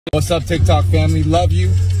What's up, TikTok family? Love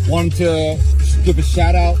you. Wanted to give a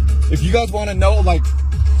shout out. If you guys want to know like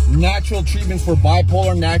natural treatments for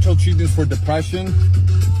bipolar, natural treatments for depression,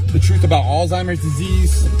 the truth about Alzheimer's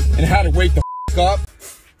disease, and how to wake the up.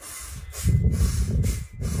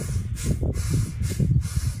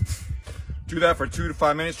 Do that for 2 to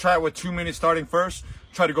 5 minutes. Try it with 2 minutes starting first.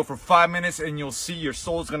 Try to go for 5 minutes and you'll see your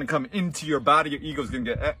soul is going to come into your body. Your ego is going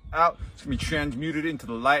to get out. It's going to be transmuted into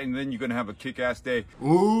the light, and then you're going to have a kick-ass day.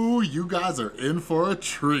 Ooh, you guys are in for a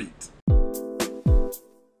treat.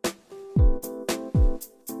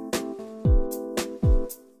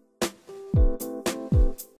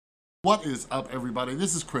 What is up, everybody?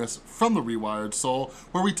 This is Chris from the Rewired Soul,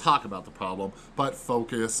 where we talk about the problem, but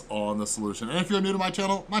focus on the solution. And if you're new to my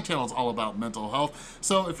channel is all about mental health.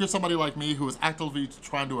 So if you're somebody like me who is actively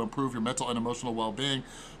trying to improve your mental and emotional well-being,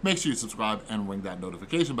 make sure you subscribe and ring that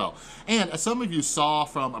notification bell. And as some of you saw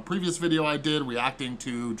from a previous video I did reacting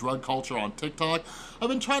to drug culture on TikTok, I've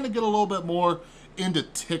been trying to get a little bit more into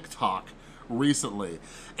TikTok recently.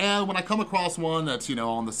 And when I come across one that's, you know,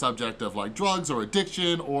 on the subject of like drugs or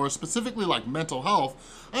addiction or specifically like mental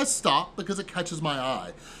health, I stop because it catches my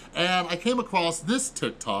eye. And I came across this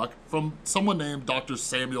TikTok from someone named Dr.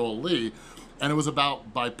 Samuel Lee, and it was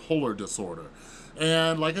about bipolar disorder.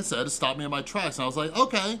 And like I said, it stopped me in my tracks, and I was like,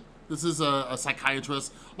 okay, this is a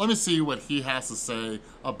psychiatrist. Let me see what he has to say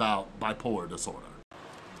about bipolar disorder.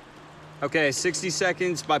 Okay, 60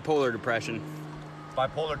 seconds, bipolar depression.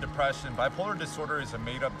 Bipolar depression. Bipolar disorder is a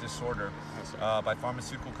made-up disorder by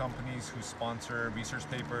pharmaceutical companies who sponsor research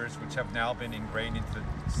papers which have now been ingrained into the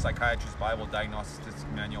Psychiatry's Bible Diagnosis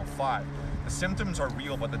Manual 5. The symptoms are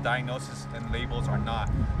real, but the diagnosis and labels are not.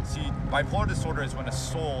 See, bipolar disorder is when a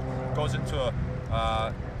soul goes into a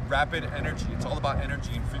rapid energy. It's all about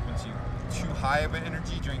energy and frequency. Too high of an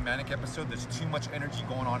energy during manic episode, there's too much energy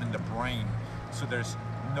going on in the brain. So there's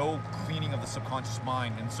no cleaning of the subconscious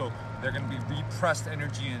mind, and so they're going to be repressed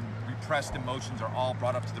energy and repressed emotions are all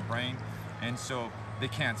brought up to the brain, and so they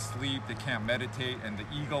can't sleep, they can't meditate, and the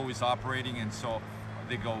ego is operating, and so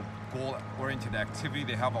they go goal-oriented activity.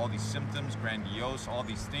 They have all these symptoms, grandiose, all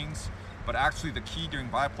these things, but actually the key during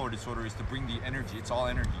bipolar disorder is to bring the energy. It's all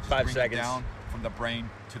energy. Just 5 bring seconds. it down from the brain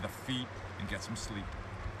to the feet and get some sleep.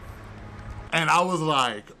 And I was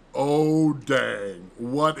like, oh dang,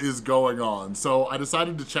 what is going on? So I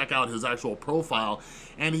decided to check out his actual profile,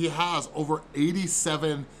 and he has over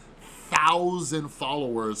 87,000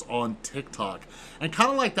 followers on TikTok. And kind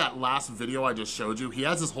of like that last video I just showed you, he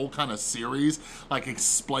has this whole kind of series like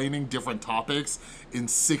explaining different topics in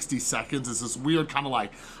 60 seconds. It's this weird kind of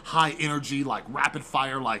like high energy, like rapid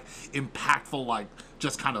fire, like impactful, like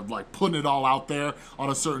just kind of like putting it all out there on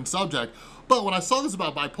a certain subject. But when I saw this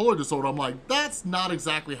about bipolar disorder, I'm like, that's not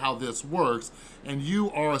exactly how this works, and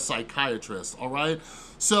you are a psychiatrist, all right?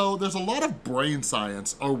 So there's a lot of brain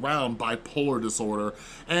science around bipolar disorder,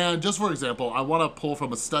 and just for example, I want to pull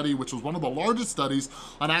from a study which was one of the largest studies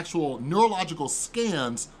on actual neurological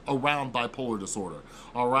scans around bipolar disorder,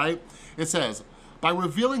 all right? It says, by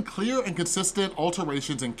revealing clear and consistent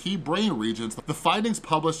alterations in key brain regions, the findings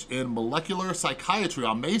published in Molecular Psychiatry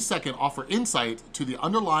on May 2nd offer insight to the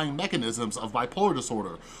underlying mechanisms of bipolar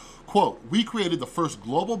disorder. Quote, we created the first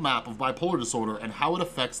global map of bipolar disorder and how it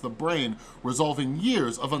affects the brain, resolving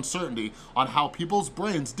years of uncertainty on how people's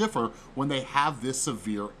brains differ when they have this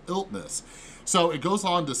severe illness. So it goes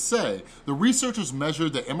on to say, the researchers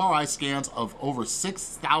measured the MRI scans of over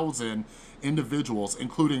 6,000 individuals,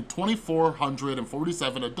 including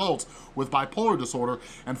 2,447 adults with bipolar disorder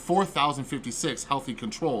and 4,056 healthy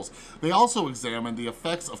controls. They also examined the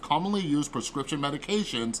effects of commonly used prescription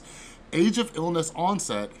medications, age of illness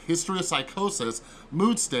onset, history of psychosis,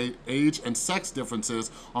 mood state, age, and sex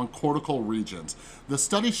differences on cortical regions. The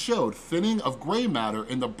study showed thinning of gray matter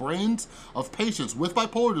in the brains of patients with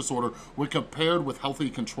bipolar disorder when compared with healthy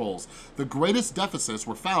controls. The greatest deficits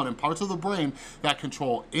were found in parts of the brain that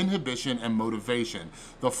control inhibition and motivation,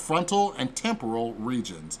 the frontal and temporal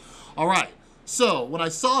regions. All right, so when I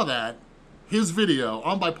saw that, his video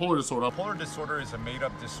on bipolar disorder. Bipolar disorder is a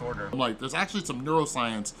made-up disorder. I'm like, there's actually some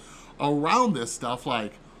neuroscience around this stuff.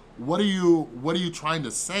 Like, what are you trying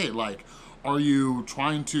to say? Like, are you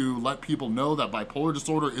trying to let people know that bipolar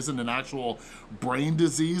disorder isn't an actual brain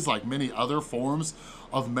disease like many other forms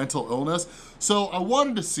of mental illness? So I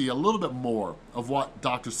wanted to see a little bit more of what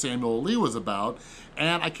Dr. Samuel Lee was about,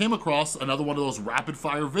 and I came across another one of those rapid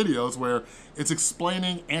fire videos where it's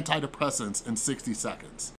explaining antidepressants in 60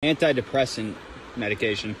 seconds. Antidepressant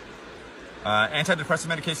medication. Antidepressant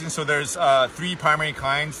medication, so there's 3 primary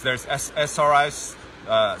kinds. There's SRIs,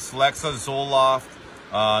 Celexa, Zoloft,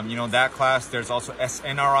 That class, there's also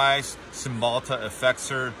SNRIs, Cymbalta,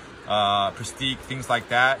 Effexor, Prestige, things like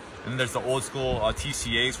that. And then there's the old school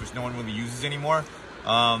TCAs, which no one really uses anymore.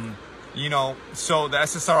 So the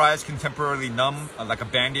SSRIs can temporarily numb like a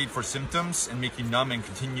band-aid for symptoms and make you numb and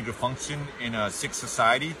continue to function in a sick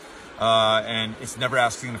society. And it's never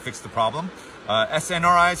asking to fix the problem.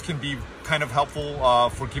 SNRIs can be kind of helpful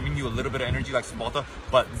for giving you a little bit of energy like Cymbalta,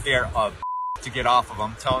 but they're to get off of.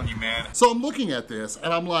 I'm telling you, man. So I'm looking at this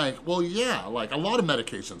and I'm like, well, yeah, like a lot of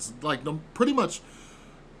medications, like pretty much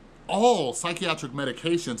all psychiatric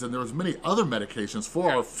medications, and there's many other medications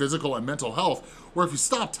for our physical and mental health, where if you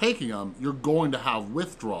stop taking them, you're going to have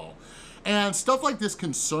withdrawal. And stuff like this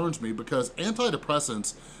concerns me because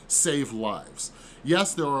antidepressants save lives.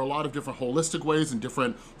 Yes, there are a lot of different holistic ways and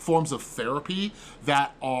different forms of therapy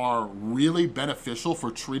that are really beneficial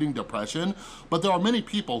for treating depression, but there are many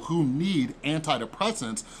people who need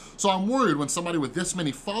antidepressants. So I'm worried when somebody with this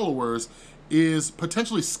many followers is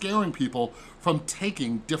potentially scaring people from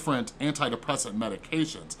taking different antidepressant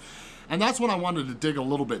medications. And that's when I wanted to dig a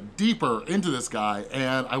little bit deeper into this guy,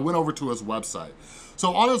 and I went over to his website.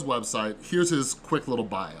 So on his website, here's his quick little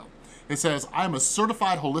bio. It says, I'm a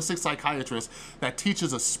certified holistic psychiatrist that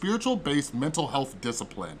teaches a spiritual-based mental health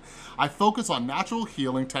discipline. I focus on natural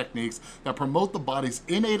healing techniques that promote the body's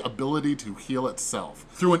innate ability to heal itself.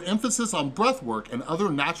 Through an emphasis on breath work and other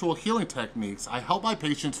natural healing techniques, I help my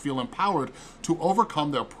patients feel empowered to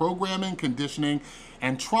overcome their programming, conditioning,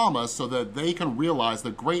 and traumas so that they can realize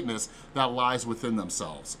the greatness that lies within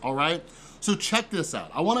themselves, all right? So check this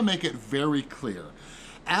out. I wanna make it very clear.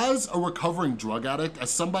 As a recovering drug addict,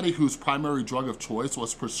 as somebody whose primary drug of choice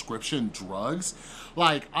was prescription drugs,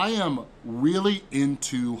 like I am really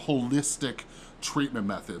into holistic treatment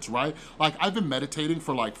methods, right? Like I've been meditating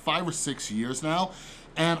for like 5 or 6 years now,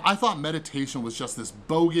 and I thought meditation was just this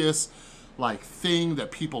bogus like thing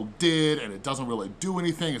that people did and it doesn't really do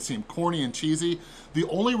anything. It seemed corny and cheesy. The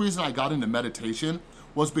only reason I got into meditation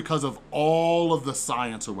was because of all of the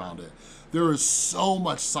science around it. There is so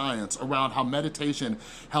much science around how meditation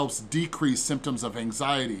helps decrease symptoms of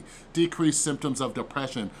anxiety, decrease symptoms of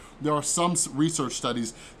depression. There are some research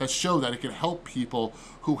studies that show that it can help people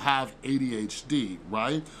who have ADHD,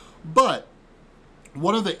 right? But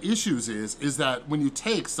one of the issues is that when you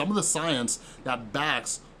take some of the science that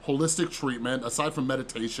backs holistic treatment, aside from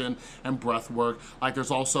meditation and breath work, like there's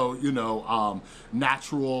also,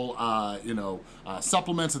 natural,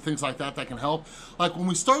 supplements and things like that that can help. Like when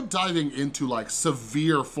we start diving into like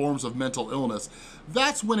severe forms of mental illness,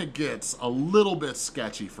 that's when it gets a little bit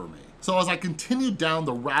sketchy for me. So as I continued down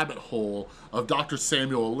the rabbit hole of Dr.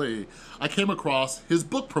 Samuel Lee, I came across his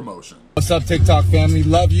book promotion. What's up, TikTok family?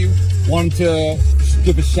 Love you. Wanted to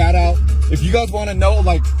give a shout out. If you guys want to know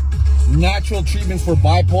like natural treatments for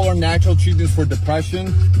bipolar, natural treatments for depression,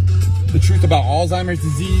 the truth about Alzheimer's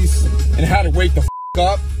disease, and how to wake the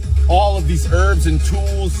up, all of these herbs and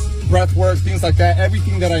tools, breath work, things like that,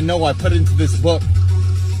 everything that I know I put into this book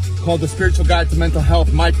called The Spiritual Guide to Mental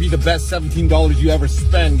Health. Might be the best $17 you ever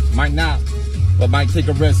spend, might not, but might take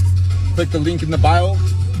a risk. Click the link in the bio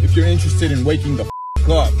if you're interested in waking the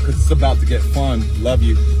up, because it's about to get fun. Love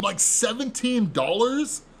you. Like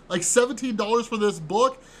 $17? Like $17 for this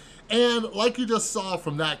book? And like you just saw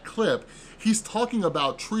from that clip, he's talking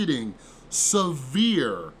about treating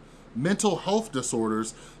severe mental health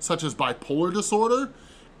disorders such as bipolar disorder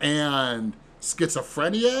and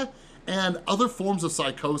schizophrenia and other forms of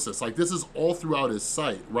psychosis. Like this is all throughout his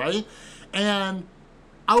site, right? And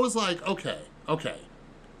I was like, okay.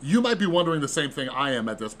 You might be wondering the same thing I am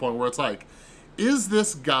at this point, where it's like, is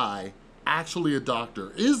this guy actually a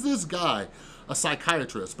doctor? Is this guy a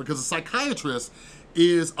psychiatrist? Because a psychiatrist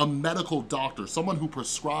is a medical doctor, someone who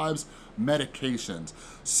prescribes medications.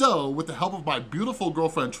 So with the help of my beautiful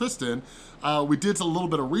girlfriend Tristan, we did a little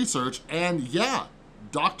bit of research, and yeah,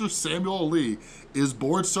 Dr. Samuel Lee is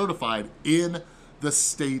board certified in the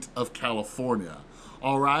state of California.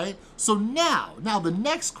 All right, so now the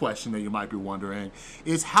next question that you might be wondering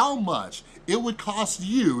is how much it would cost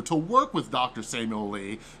you to work with Dr. Samuel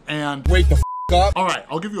Lee and Wake the up. All right,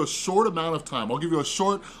 I'll give you a short amount of time. I'll give you a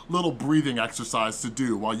short little breathing exercise to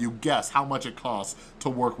do while you guess how much it costs to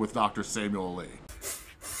work with Dr. Samuel Lee.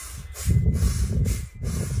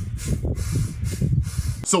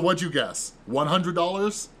 So what'd you guess?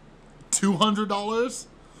 $100? $200?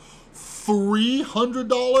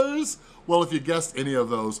 $300? Well, if you guessed any of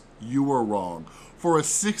those, you were wrong. For a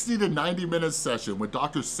 60 to 90 minute session with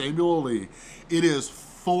Dr. Samuel Lee, it is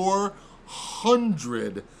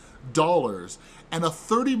 $400. and a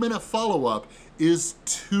 30-minute follow-up is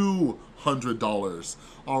 $200,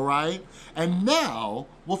 all right? And now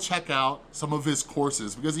we'll check out some of his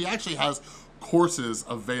courses because he actually has courses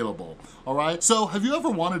available, all right? So have you ever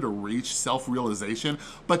wanted to reach self-realization,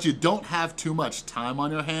 but you don't have too much time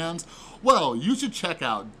on your hands? Well, you should check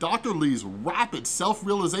out Dr. Lee's Rapid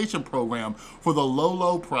Self-Realization Program for the low,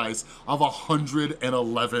 low price of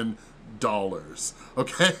 $111.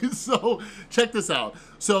 Okay, so check this out.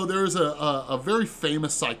 So there's a very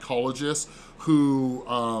famous psychologist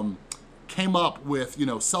who came up with, you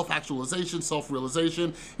know, self-actualization,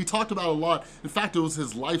 self-realization. He talked about it a lot. In fact, it was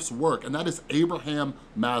his life's work, and that is Abraham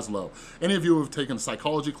Maslow. Any of you who have taken a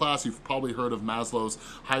psychology class, you've probably heard of Maslow's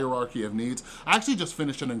hierarchy of needs. I actually just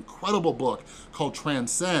finished an incredible book called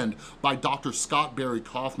Transcend by Dr. Scott Barry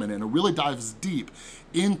Kaufman, and it really dives deep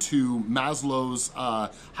into Maslow's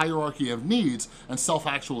hierarchy of needs and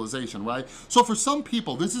self-actualization, right? So for some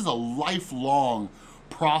people, this is a lifelong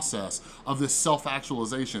process of this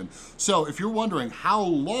self-actualization. So if you're wondering how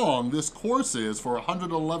long this course is for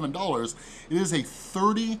 $111, it is a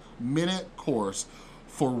 30-minute course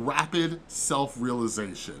for rapid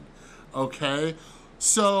self-realization, okay?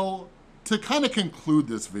 So to kind of conclude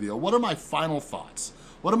this video, what are my final thoughts?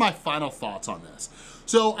 What are my final thoughts on this?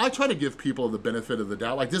 So I try to give people the benefit of the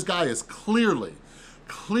doubt. Like, this guy is clearly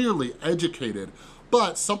educated,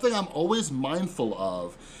 but something I'm always mindful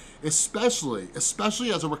of, especially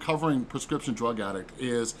as a recovering prescription drug addict,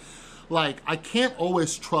 is like, I can't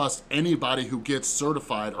always trust anybody who gets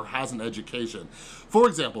certified or has an education. For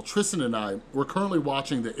example, Tristan and I, we're currently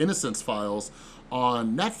watching the Innocence Files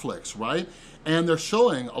on Netflix, right? And they're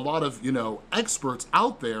showing a lot of, you know, experts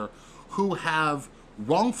out there who have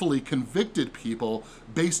wrongfully convicted people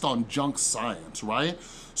based on junk science, right?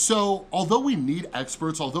 So although we need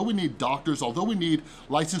experts, although we need doctors, although we need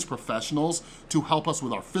licensed professionals to help us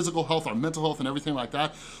with our physical health, our mental health, and everything like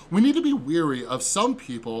that, we need to be weary of some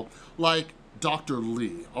people like Dr.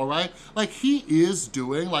 Lee, all right? Like, he is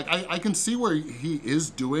doing, like, I can see where he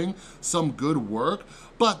is doing some good work,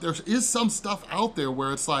 but there is some stuff out there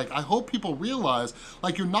where it's like, I hope people realize,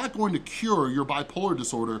 like, you're not going to cure your bipolar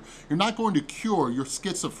disorder, you're not going to cure your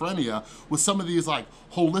schizophrenia with some of these, like,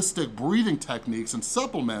 holistic breathing techniques and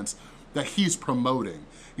supplements that he's promoting.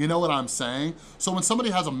 You know what I'm saying? So when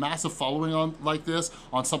somebody has a massive following on like this,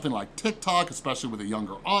 on something like TikTok, especially with a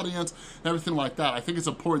younger audience and everything like that, I think it's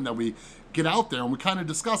important that we get out there and we kind of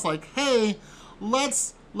discuss, like, hey,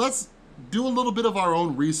 let's do a little bit of our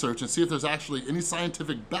own research and see if there's actually any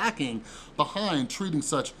scientific backing behind treating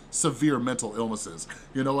such severe mental illnesses.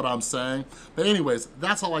 You know what I'm saying? But anyways,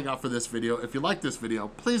 that's all I got for this video. If you like this video,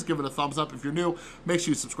 please give it a thumbs up. If you're new, make sure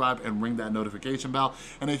you subscribe and ring that notification bell.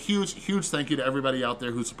 And a huge, huge thank you to everybody out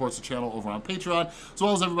there who supports the channel over on Patreon, as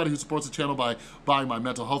well as everybody who supports the channel by buying my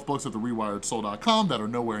mental health books at therewiredsoul.com that are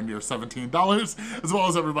nowhere near $17, as well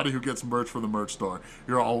as everybody who gets merch from the merch store.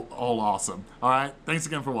 You're all awesome. All right, thanks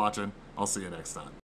again for watching. I'll see you next time.